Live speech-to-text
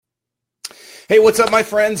Hey, what's up, my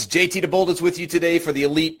friends? JT DeBold is with you today for the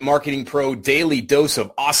Elite Marketing Pro Daily Dose of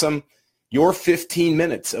Awesome, your 15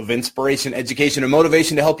 minutes of inspiration, education, and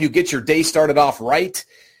motivation to help you get your day started off right.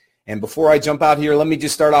 And before I jump out here, let me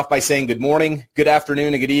just start off by saying good morning, good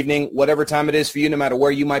afternoon, and good evening, whatever time it is for you, no matter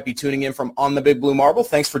where you might be tuning in from on the Big Blue Marble.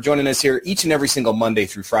 Thanks for joining us here each and every single Monday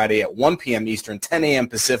through Friday at 1 p.m. Eastern, 10 a.m.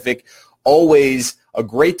 Pacific. Always a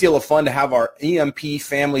great deal of fun to have our EMP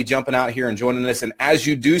family jumping out here and joining us. And as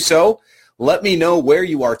you do so, let me know where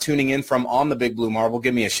you are tuning in from on the Big Blue Marble.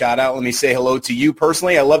 Give me a shout out. Let me say hello to you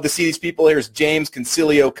personally. I love to see these people. Here's James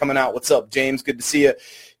Concilio coming out. What's up, James? Good to see you.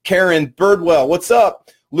 Karen Birdwell, what's up?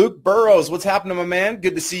 Luke Burrows, what's happening, my man?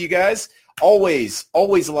 Good to see you guys. Always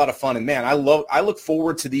a lot of fun. And man, I look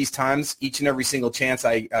forward to these times each and every single chance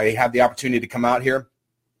I have the opportunity to come out here.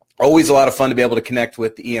 Always a lot of fun to be able to connect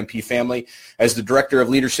with the EMP family. As the Director of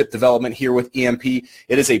Leadership Development here with EMP, it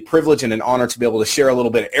is a privilege and an honor to be able to share a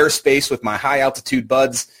little bit of airspace with my high-altitude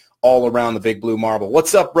buds all around the Big Blue Marble.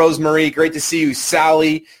 What's up, Rosemarie? Great to see you.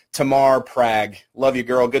 Sally Tamar Prag. Love you,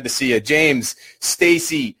 girl. Good to see you. James,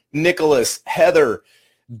 Stacy, Nicholas, Heather,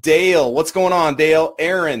 Dale. What's going on, Dale?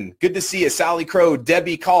 Aaron. Good to see you. Sally Crow,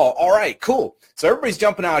 Debbie Call. All right, cool. So everybody's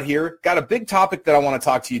jumping out here. Got a big topic that I want to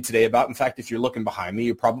talk to you today about. In fact, if you're looking behind me,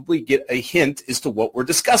 you probably get a hint as to what we're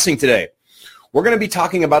discussing today. We're going to be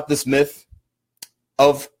talking about this myth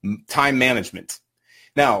of time management.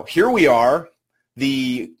 Now, here we are,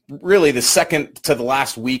 really the second to the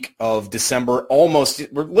last week of December.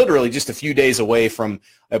 We're literally just a few days away from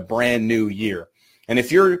a brand new year. And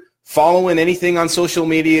if you're following anything on social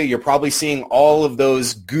media, you're probably seeing all of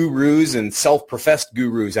those gurus and self-professed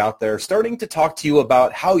gurus out there starting to talk to you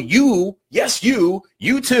about how you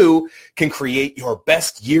too, can create your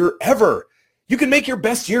best year ever. You can make your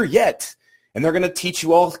best year yet. And they're going to teach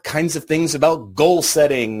you all kinds of things about goal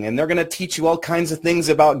setting, and they're going to teach you all kinds of things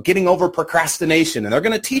about getting over procrastination, and they're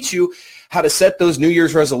going to teach you how to set those New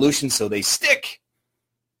Year's resolutions so they stick.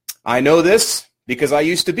 I know this because I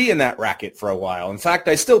used to be in that racket for a while. In fact,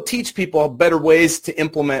 I still teach people better ways to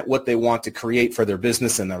implement what they want to create for their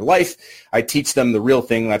business and their life. I teach them the real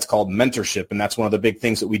thing that's called mentorship, and that's one of the big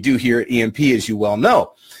things that we do here at EMP, as you well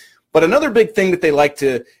know. But another big thing that they like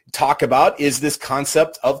to talk about is this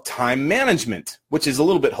concept of time management, which is a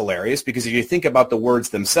little bit hilarious because if you think about the words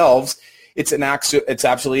themselves, it's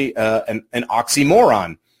actually an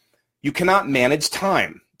oxymoron. You cannot manage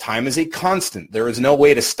time. Time is a constant. There is no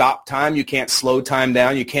way to stop time. You can't slow time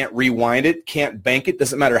down. You can't rewind it, can't bank it.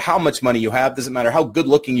 Doesn't matter how much money you have. Doesn't matter how good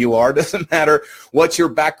looking you are. Doesn't matter what your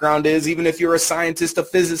background is. Even if you're a scientist, a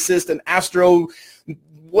physicist, an aerospace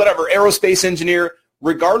engineer,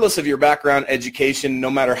 regardless of your background, education, no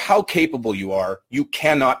matter how capable you are, you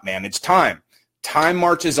cannot manage time. Time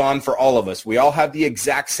marches on for all of us. We all have the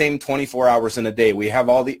exact same 24 hours in a day. We have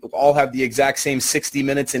all have the exact same 60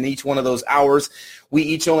 minutes in each one of those hours. We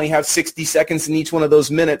each only have 60 seconds in each one of those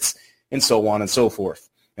minutes, and so on and so forth.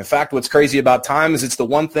 In fact, what's crazy about time is it's the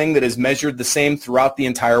one thing that is measured the same throughout the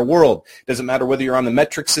entire world. Doesn't matter whether you're on the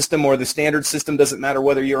metric system or the standard system. Doesn't matter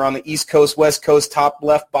whether you're on the East Coast, West Coast, top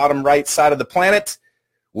left, bottom right side of the planet.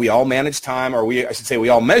 We all manage time, we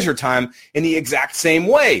all measure time in the exact same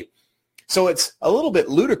way. So it's a little bit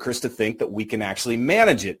ludicrous to think that we can actually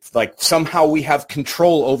manage it, like somehow we have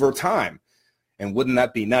control over time. And wouldn't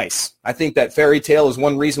that be nice? I think that fairy tale is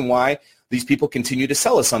one reason why these people continue to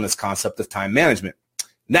sell us on this concept of time management.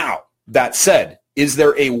 Now, that said, is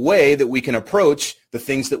there a way that we can approach the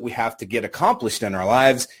things that we have to get accomplished in our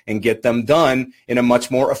lives and get them done in a much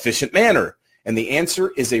more efficient manner? And the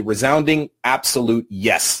answer is a resounding absolute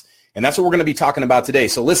yes. And that's what we're going to be talking about today.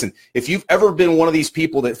 So listen, if you've ever been one of these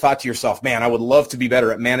people that thought to yourself, man, I would love to be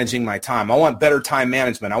better at managing my time. I want better time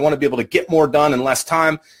management. I want to be able to get more done in less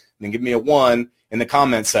time. Then give me a 1 in the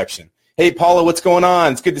comment section. Hey, Paula, what's going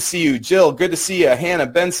on? It's good to see you. Jill, good to see you. Hannah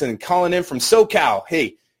Benson calling in from SoCal.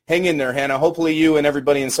 Hey, hang in there, Hannah. Hopefully you and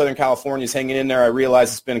everybody in Southern California is hanging in there. I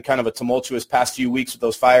realize it's been kind of a tumultuous past few weeks with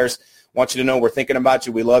those fires. want you to know we're thinking about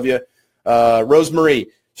you. We love you. Rosemarie,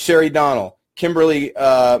 Sherry Donnell, Kimberly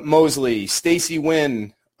Mosley, Stacy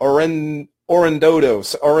Wynn, Orendondo.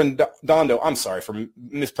 I'm sorry for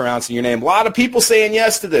mispronouncing your name. A lot of people saying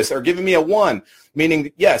yes to this or giving me a 1,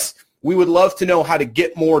 meaning yes, we would love to know how to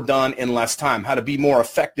get more done in less time, how to be more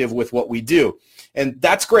effective with what we do. And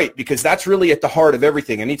that's great because that's really at the heart of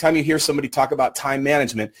everything. Anytime you hear somebody talk about time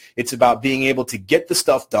management, it's about being able to get the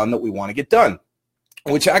stuff done that we want to get done,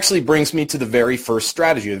 which actually brings me to the very first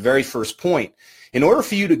strategy, the very first point, In order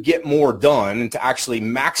for you to get more done and to actually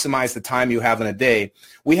maximize the time you have in a day,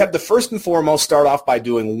 we have to first and foremost start off by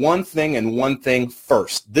doing one thing and one thing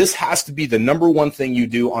first. This has to be the number one thing you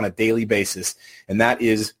do on a daily basis, and that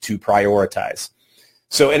is to prioritize.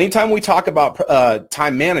 So anytime we talk about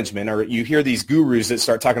time management, or you hear these gurus that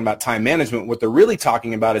start talking about time management, what they're really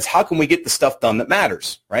talking about is how can we get the stuff done that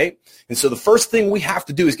matters, right? And so the first thing we have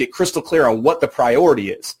to do is get crystal clear on what the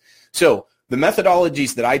priority is. So the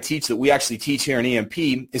methodologies that I teach, that we actually teach here in EMP,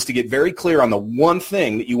 is to get very clear on the one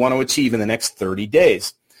thing that you want to achieve in the next 30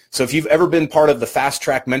 days. So if you've ever been part of the Fast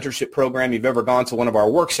Track Mentorship Program, you've ever gone to one of our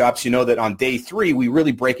workshops, you know that on day 3, we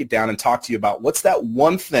really break it down and talk to you about what's that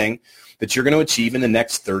one thing that you're going to achieve in the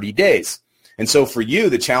next 30 days. And so for you,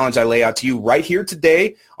 the challenge I lay out to you right here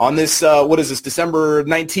today on this, December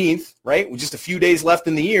 19th, right? With just a few days left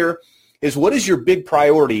in the year, is what is your big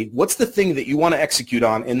priority? What's the thing that you want to execute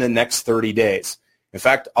on in the next 30 days? In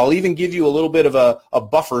fact, I'll even give you a little bit of a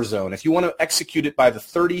buffer zone. If you want to execute it by the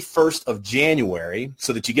 31st of January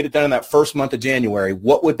so that you get it done in that first month of January,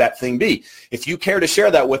 what would that thing be? If you care to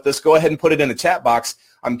share that with us, go ahead and put it in the chat box.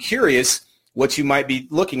 I'm curious what you might be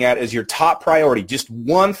looking at as your top priority. Just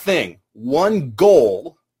one thing, one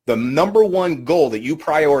goal, the number one goal that you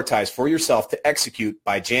prioritize for yourself to execute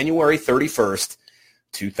by January 31st,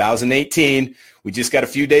 2018. We just got a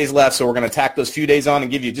few days left, so we're going to tack those few days on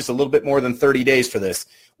and give you just a little bit more than 30 days for this,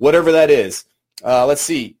 whatever that is. Let's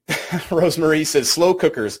see. Rosemarie says, slow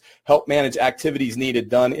cookers help manage activities needed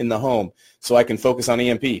done in the home so I can focus on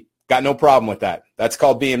EMP. Got no problem with that. That's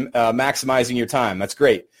called being maximizing your time. That's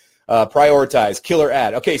great. Prioritize, killer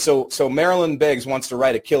ad. Okay, so Marilyn Beggs wants to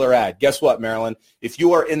write a killer ad. Guess what, Marilyn? If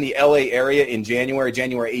you are in the LA area in January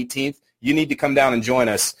 18th, you need to come down and join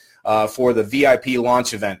us for the VIP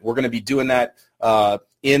launch event. We're going to be doing that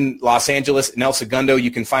in Los Angeles, in El Segundo.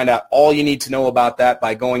 You can find out all you need to know about that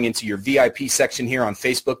by going into your VIP section here on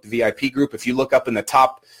Facebook, the VIP group. If you look up in the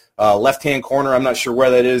top left-hand corner, I'm not sure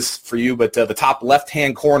where that is for you, but the top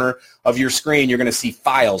left-hand corner of your screen, you're going to see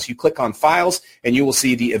files. You click on files, and you will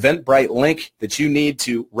see the Eventbrite link that you need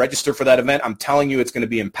to register for that event. I'm telling you, it's going to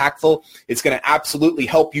be impactful. It's going to absolutely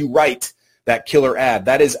help you write that killer ad.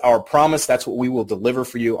 That is our promise. That's what we will deliver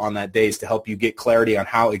for you on that day, is to help you get clarity on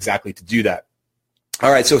how exactly to do that.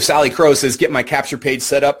 All right, so Sally Crow says, get my capture page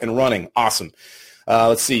set up and running. Awesome.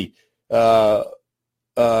 Let's see. Leora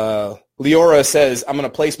says, I'm going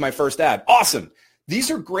to place my first ad. Awesome. These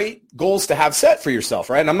are great goals to have set for yourself,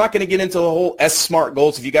 right? And I'm not going to get into the whole S-SMART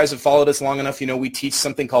goals. If you guys have followed us long enough, you know we teach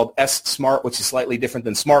something called S-SMART, which is slightly different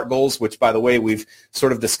than SMART goals, which, by the way, we've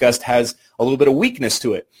sort of discussed has a little bit of weakness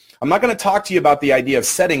to it. I'm not going to talk to you about the idea of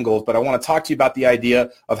setting goals, but I want to talk to you about the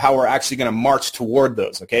idea of how we're actually going to march toward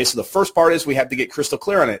those, okay? So the first part is we have to get crystal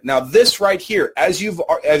clear on it. Now, this right here, as you've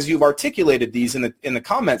articulated these in the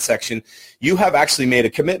comment section, you have actually made a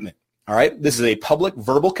commitment, all right? This is a public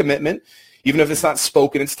verbal commitment. Even if it's not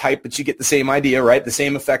spoken, it's typed, but you get the same idea, right? The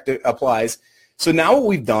same effect applies. So now what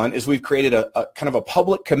we've done is we've created a kind of a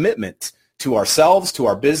public commitment to ourselves, to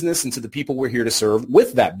our business, and to the people we're here to serve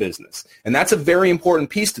with that business. And that's a very important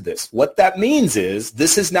piece to this. What that means is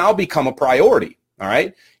this has now become a priority, all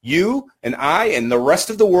right? You and I and the rest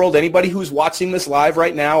of the world, anybody who's watching this live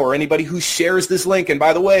right now or anybody who shares this link, and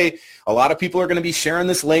by the way, a lot of people are going to be sharing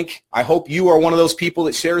this link. I hope you are one of those people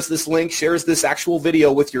that shares this link, shares this actual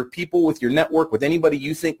video with your people, with your network, with anybody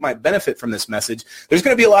you think might benefit from this message. There's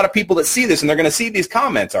going to be a lot of people that see this, and they're going to see these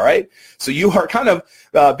comments, all right? So you are kind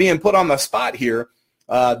of being put on the spot here.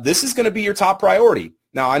 This is going to be your top priority.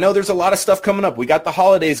 Now, I know there's a lot of stuff coming up. We got the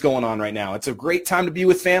holidays going on right now. It's a great time to be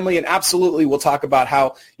with family, and absolutely we'll talk about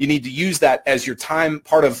how you need to use that as your time,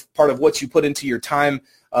 part of what you put into your time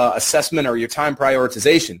assessment or your time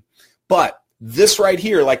prioritization. But this right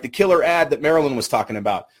here, like the killer ad that Marilyn was talking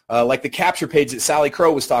about, like the capture page that Sally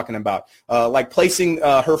Crow was talking about, like placing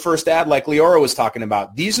her first ad like Leora was talking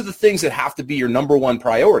about, these are the things that have to be your number one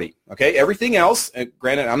priority, okay? Everything else,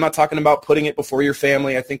 granted, I'm not talking about putting it before your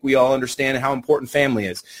family. I think we all understand how important family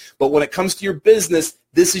is. But when it comes to your business,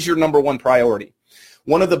 this is your number one priority.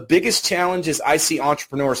 One of the biggest challenges I see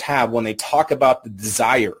entrepreneurs have when they talk about the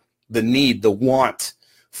desire, the need, the want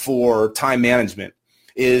for time management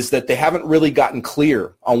is that they haven't really gotten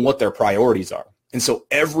clear on what their priorities are. And so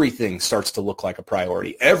everything starts to look like a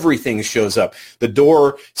priority. Everything shows up. The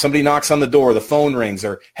door, somebody knocks on the door, the phone rings,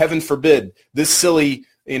 or heaven forbid, this silly,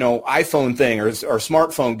 iPhone thing or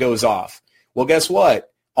smartphone goes off. Well, guess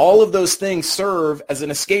what? All of those things serve as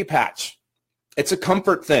an escape hatch. It's a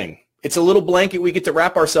comfort thing. It's a little blanket we get to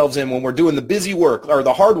wrap ourselves in when we're doing the busy work, or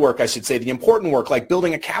the hard work, I should say, the important work, like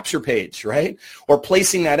building a capture page, right? Or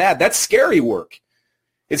placing that ad. That's scary work.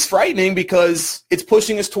 It's frightening because it's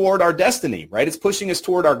pushing us toward our destiny, right? It's pushing us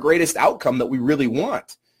toward our greatest outcome that we really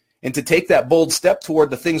want. And to take that bold step toward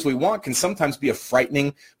the things we want can sometimes be a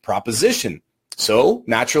frightening proposition. So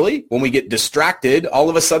naturally, when we get distracted, all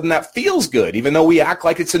of a sudden that feels good. Even though we act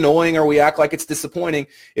like it's annoying or we act like it's disappointing,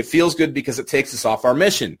 it feels good because it takes us off our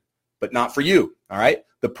mission, but not for you, all right?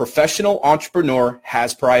 The professional entrepreneur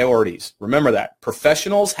has priorities. Remember that.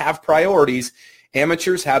 Professionals have priorities.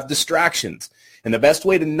 Amateurs have distractions. And the best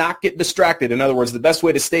way to not get distracted, in other words, the best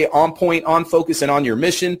way to stay on point, on focus, and on your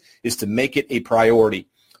mission is to make it a priority.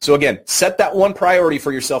 So again, set that one priority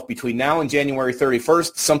for yourself between now and January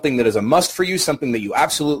 31st, something that is a must for you, something that you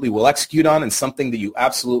absolutely will execute on, and something that you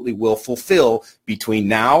absolutely will fulfill between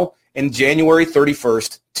now and January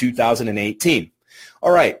 31st, 2018.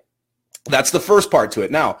 All right. That's the first part to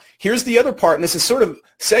it. Now, here's the other part, and this is sort of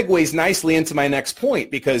segues nicely into my next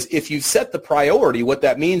point, because if you set the priority, what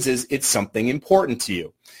that means is it's something important to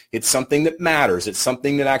you. It's something that matters. It's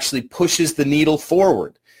something that actually pushes the needle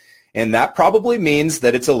forward. And that probably means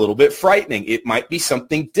that it's a little bit frightening. It might be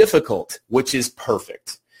something difficult, which is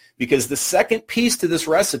perfect. Because the second piece to this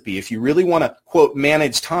recipe, if you really want to, quote,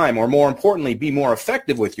 manage time, or more importantly, be more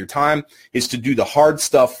effective with your time, is to do the hard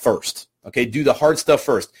stuff first. Okay, do the hard stuff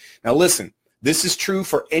first. Now listen, this is true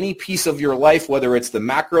for any piece of your life, whether it's the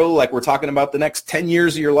macro, like we're talking about the next 10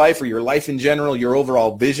 years of your life, or your life in general, your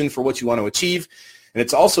overall vision for what you want to achieve. And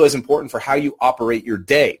it's also as important for how you operate your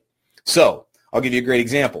day. So I'll give you a great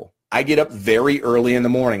example. I get up very early in the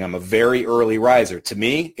morning. I'm a very early riser. To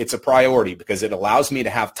me, it's a priority because it allows me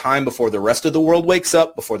to have time before the rest of the world wakes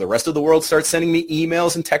up, before the rest of the world starts sending me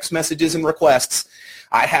emails and text messages and requests.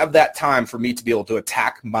 I have that time for me to be able to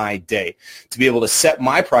attack my day, to be able to set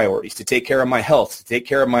my priorities, to take care of my health, to take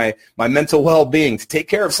care of my mental well-being, to take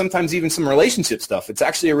care of sometimes even some relationship stuff. It's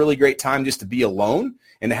actually a really great time just to be alone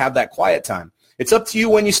and to have that quiet time. It's up to you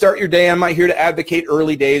when you start your day. I'm not here to advocate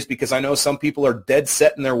early days because I know some people are dead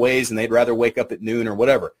set in their ways and they'd rather wake up at noon or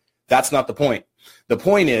whatever. That's not the point. The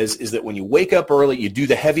point is that when you wake up early, you do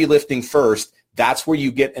the heavy lifting first. That's where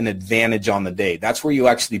you get an advantage on the day. That's where you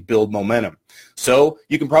actually build momentum. So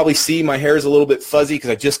you can probably see my hair is a little bit fuzzy because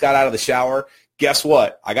I just got out of the shower. Guess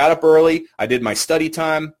what? I got up early. I did my study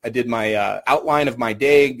time. I did my outline of my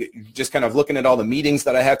day, just kind of looking at all the meetings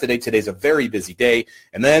that I have today. Today's a very busy day.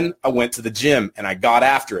 And then I went to the gym and I got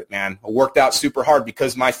after it, man. I worked out super hard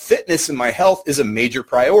because my fitness and my health is a major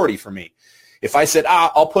priority for me. If I said,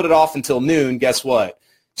 I'll put it off until noon, guess what?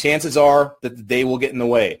 Chances are that the day will get in the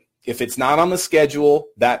way. If it's not on the schedule,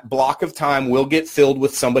 that block of time will get filled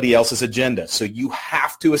with somebody else's agenda. So you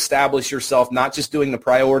have to establish yourself not just doing the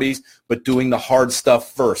priorities, but doing the hard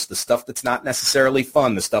stuff first, the stuff that's not necessarily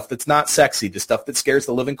fun, the stuff that's not sexy, the stuff that scares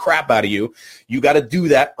the living crap out of you. You got to do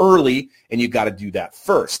that early, and you got to do that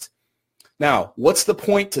first. Now, what's the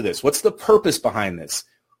point to this? What's the purpose behind this?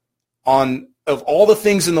 Of all the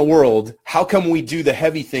things in the world, how come we do the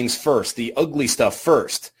heavy things first, the ugly stuff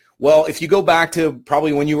first? Well, if you go back to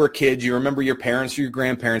probably when you were a kid, you remember your parents or your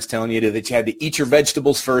grandparents telling you that you had to eat your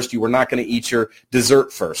vegetables first. You were not going to eat your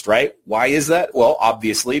dessert first, right? Why is that? Well,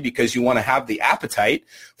 obviously, because you want to have the appetite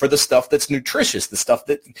for the stuff that's nutritious, the stuff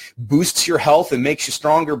that boosts your health and makes you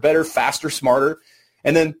stronger, better, faster, smarter.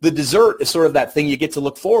 And then the dessert is sort of that thing you get to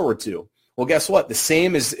look forward to. Well, guess what? The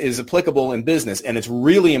same is applicable in business, and it's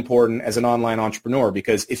really important as an online entrepreneur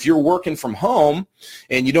because if you're working from home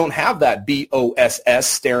and you don't have that BOSS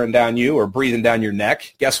staring down you or breathing down your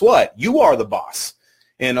neck, guess what? You are the boss.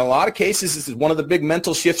 In a lot of cases, this is one of the big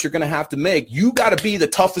mental shifts you're going to have to make. You got to be the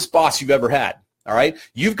toughest boss you've ever had. All right.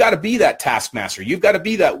 You've got to be that taskmaster. You've got to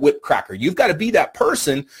be that whip cracker. You've got to be that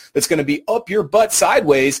person that's going to be up your butt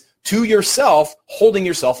sideways to yourself, holding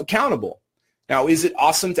yourself accountable. Now, is it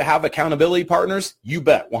awesome to have accountability partners? You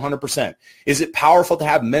bet, 100%. Is it powerful to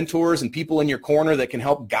have mentors and people in your corner that can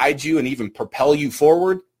help guide you and even propel you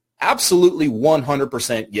forward? Absolutely,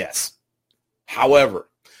 100% yes. However,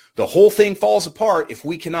 the whole thing falls apart if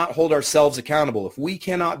we cannot hold ourselves accountable, if we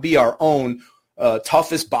cannot be our own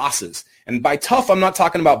toughest bosses. And by tough, I'm not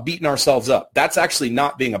talking about beating ourselves up. That's actually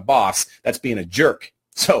not being a boss. That's being a jerk.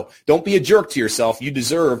 So don't be a jerk to yourself. You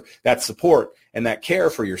deserve that support and that care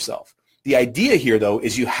for yourself. The idea here, though,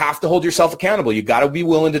 is you have to hold yourself accountable. You got to be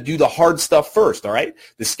willing to do the hard stuff first, all right?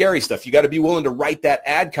 The scary stuff. You got to be willing to write that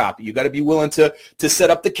ad copy. You got to be willing to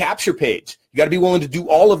set up the capture page. You got to be willing to do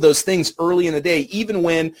all of those things early in the day, even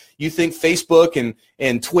when you think Facebook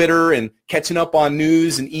and Twitter and catching up on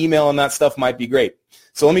news and email and that stuff might be great.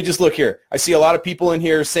 So let me just look here. I see a lot of people in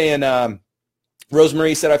here saying,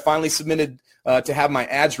 Rosemary said, I finally submitted to have my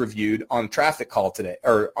ads reviewed on traffic call today,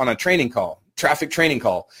 or on a training call. Traffic training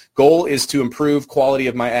call. Goal is to improve quality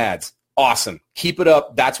of my ads. Awesome. Keep it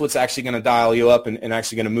up. That's what's actually going to dial you up and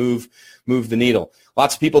actually going to move the needle.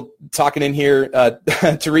 Lots of people talking in here.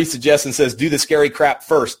 Teresa Jessen says, do the scary crap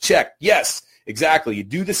first. Check. Yes, exactly. You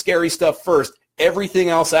do the scary stuff first. Everything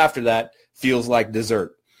else after that feels like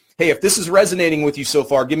dessert. Hey, if this is resonating with you so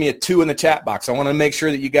far, give me a 2 in the chat box. I want to make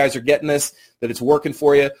sure that you guys are getting this, that it's working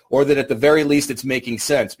for you, or that at the very least it's making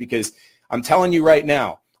sense, because I'm telling you right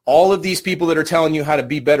now, all of these people that are telling you how to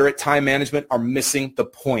be better at time management are missing the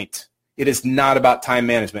point. It is not about time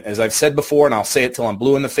management. As I've said before, and I'll say it till I'm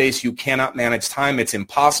blue in the face, you cannot manage time. It's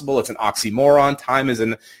impossible. It's an oxymoron. Time is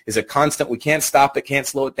a constant. We can't stop it, can't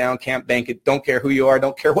slow it down, can't bank it. Don't care who you are.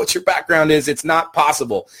 Don't care what your background is. It's not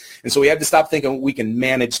possible. And so we have to stop thinking we can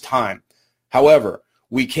manage time. However,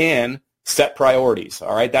 we can set priorities.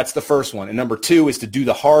 All right, that's the first one. And number 2 is to do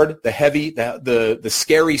the hard, the heavy, the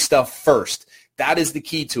scary stuff first. That is the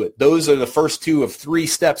key to it. Those are the first 2 of 3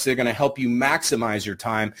 steps that are going to help you maximize your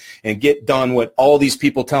time and get done what all these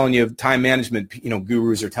people telling you, time management,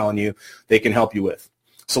 gurus are telling you they can help you with.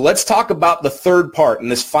 So let's talk about the third part, and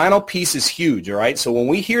this final piece is huge, all right? So when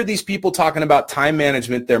we hear these people talking about time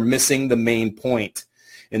management, they're missing the main point.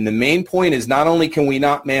 And the main point is not only can we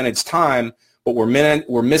not manage time, but we're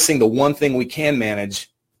missing the one thing we can manage,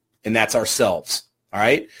 and that's ourselves, all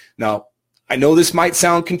right? Now, I know this might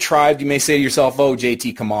sound contrived. You may say to yourself, oh,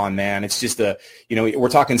 JT, come on, man. It's just we're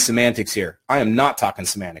talking semantics here. I am not talking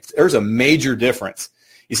semantics. There's a major difference.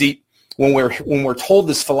 You see, when we're told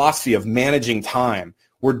this philosophy of managing time,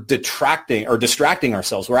 we're distracting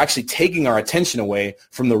ourselves. We're actually taking our attention away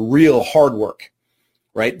from the real hard work,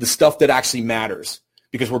 right? The stuff that actually matters.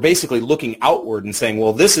 Because we're basically looking outward and saying,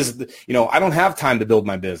 well, this is, I don't have time to build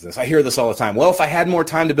my business. I hear this all the time. Well, if I had more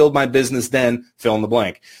time to build my business, then fill in the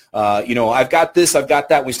blank. I've got this, I've got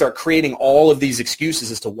that. We start creating all of these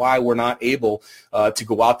excuses as to why we're not able to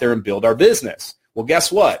go out there and build our business. Well,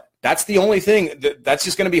 guess what? That's the only thing that's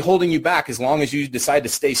just going to be holding you back as long as you decide to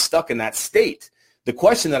stay stuck in that state. The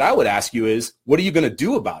question that I would ask you is, what are you going to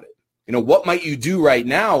do about it? What might you do right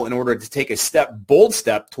now in order to take a bold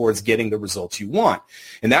step towards getting the results you want?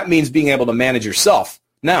 And that means being able to manage yourself.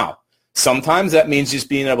 Now, sometimes that means just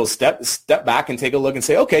being able to step back and take a look and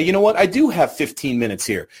say, okay, you know what? I do have 15 minutes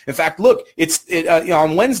here. In fact, look, it's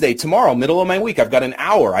on Wednesday, tomorrow, middle of my week, I've got an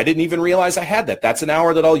hour. I didn't even realize I had that. That's an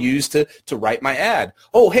hour that I'll use to write my ad.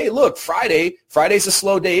 Oh, hey, look, Friday's a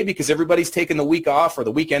slow day because everybody's taking the week off or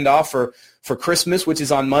the weekend off for Christmas, which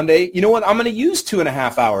is on Monday. You know what? I'm going to use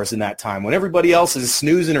 2.5 hours in that time. When everybody else is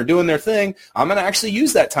snoozing or doing their thing, I'm going to actually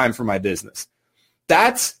use that time for my business.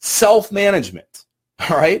 That's self-management.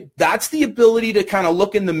 All right, that's the ability to kind of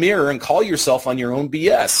look in the mirror and call yourself on your own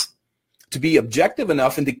BS, to be objective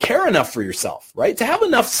enough and to care enough for yourself, right? To have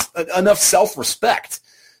enough self-respect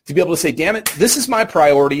to be able to say, damn it, this is my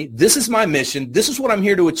priority. This is my mission. This is what I'm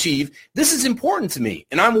here to achieve. This is important to me,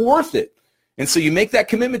 and I'm worth it. And so you make that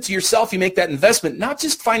commitment to yourself. You make that investment, not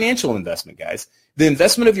just financial investment, guys, the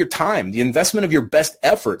investment of your time, the investment of your best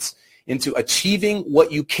efforts into achieving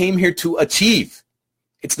what you came here to achieve.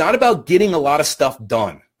 It's not about getting a lot of stuff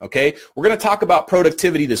done, okay? We're going to talk about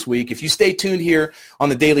productivity this week. If you stay tuned here on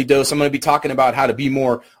the Daily Dose, I'm going to be talking about how to be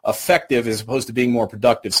more effective as opposed to being more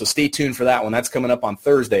productive. So stay tuned for that one. That's coming up on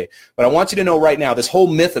Thursday. But I want you to know right now, this whole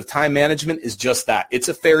myth of time management is just that. It's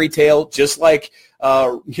a fairy tale, just like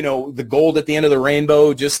the gold at the end of the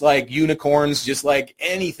rainbow, just like unicorns, just like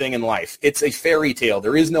anything in life. It's a fairy tale.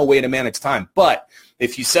 There is no way to manage time. But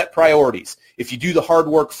if you set priorities, if you do the hard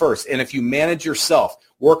work first, and if you manage yourself,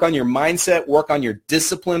 work on your mindset, work on your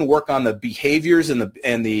discipline, work on the behaviors and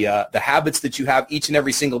the habits that you have each and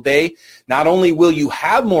every single day, not only will you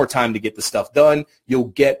have more time to get the stuff done, you'll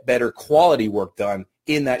get better quality work done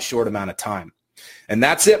in that short amount of time. And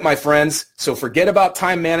that's it, my friends. So forget about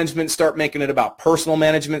time management. Start making it about personal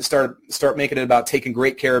management. Start making it about taking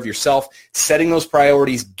great care of yourself, setting those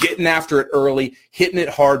priorities, getting after it early, hitting it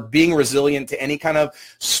hard, being resilient to any kind of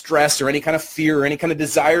stress or any kind of fear or any kind of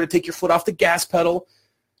desire to take your foot off the gas pedal.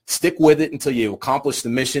 Stick with it until you accomplish the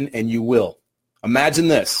mission, and you will. Imagine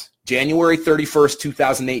this, January 31st,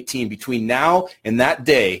 2018, between now and that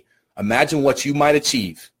day, imagine what you might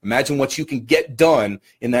achieve. Imagine what you can get done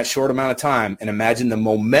in that short amount of time, and imagine the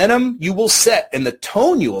momentum you will set and the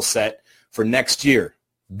tone you will set for next year.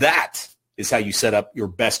 That is how you set up your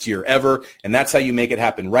best year ever, and that's how you make it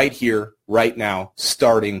happen right here, right now,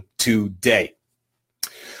 starting today.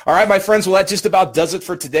 All right, my friends, well, that just about does it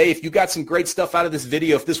for today. If you got some great stuff out of this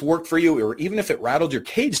video, if this worked for you, or even if it rattled your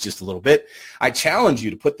cage just a little bit, I challenge you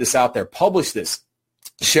to put this out there, publish this.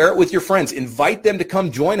 Share it with your friends. Invite them to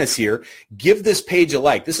come join us here. Give this page a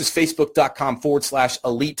like. This is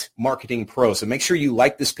facebook.com/Elite Marketing Pro. So make sure you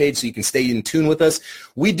like this page so you can stay in tune with us.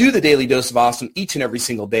 We do the Daily Dose of Awesome each and every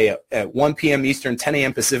single day at 1 p.m. Eastern, 10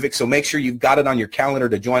 a.m. Pacific. So make sure you've got it on your calendar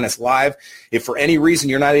to join us live. If for any reason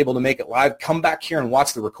you're not able to make it live, come back here and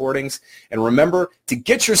watch the recordings. And remember to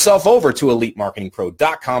get yourself over to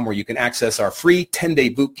EliteMarketingPro.com where you can access our free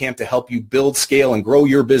 10-day bootcamp to help you build, scale, and grow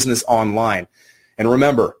your business online. And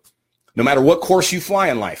remember, no matter what course you fly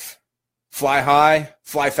in life, fly high,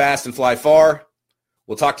 fly fast, and fly far.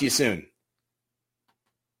 We'll talk to you soon.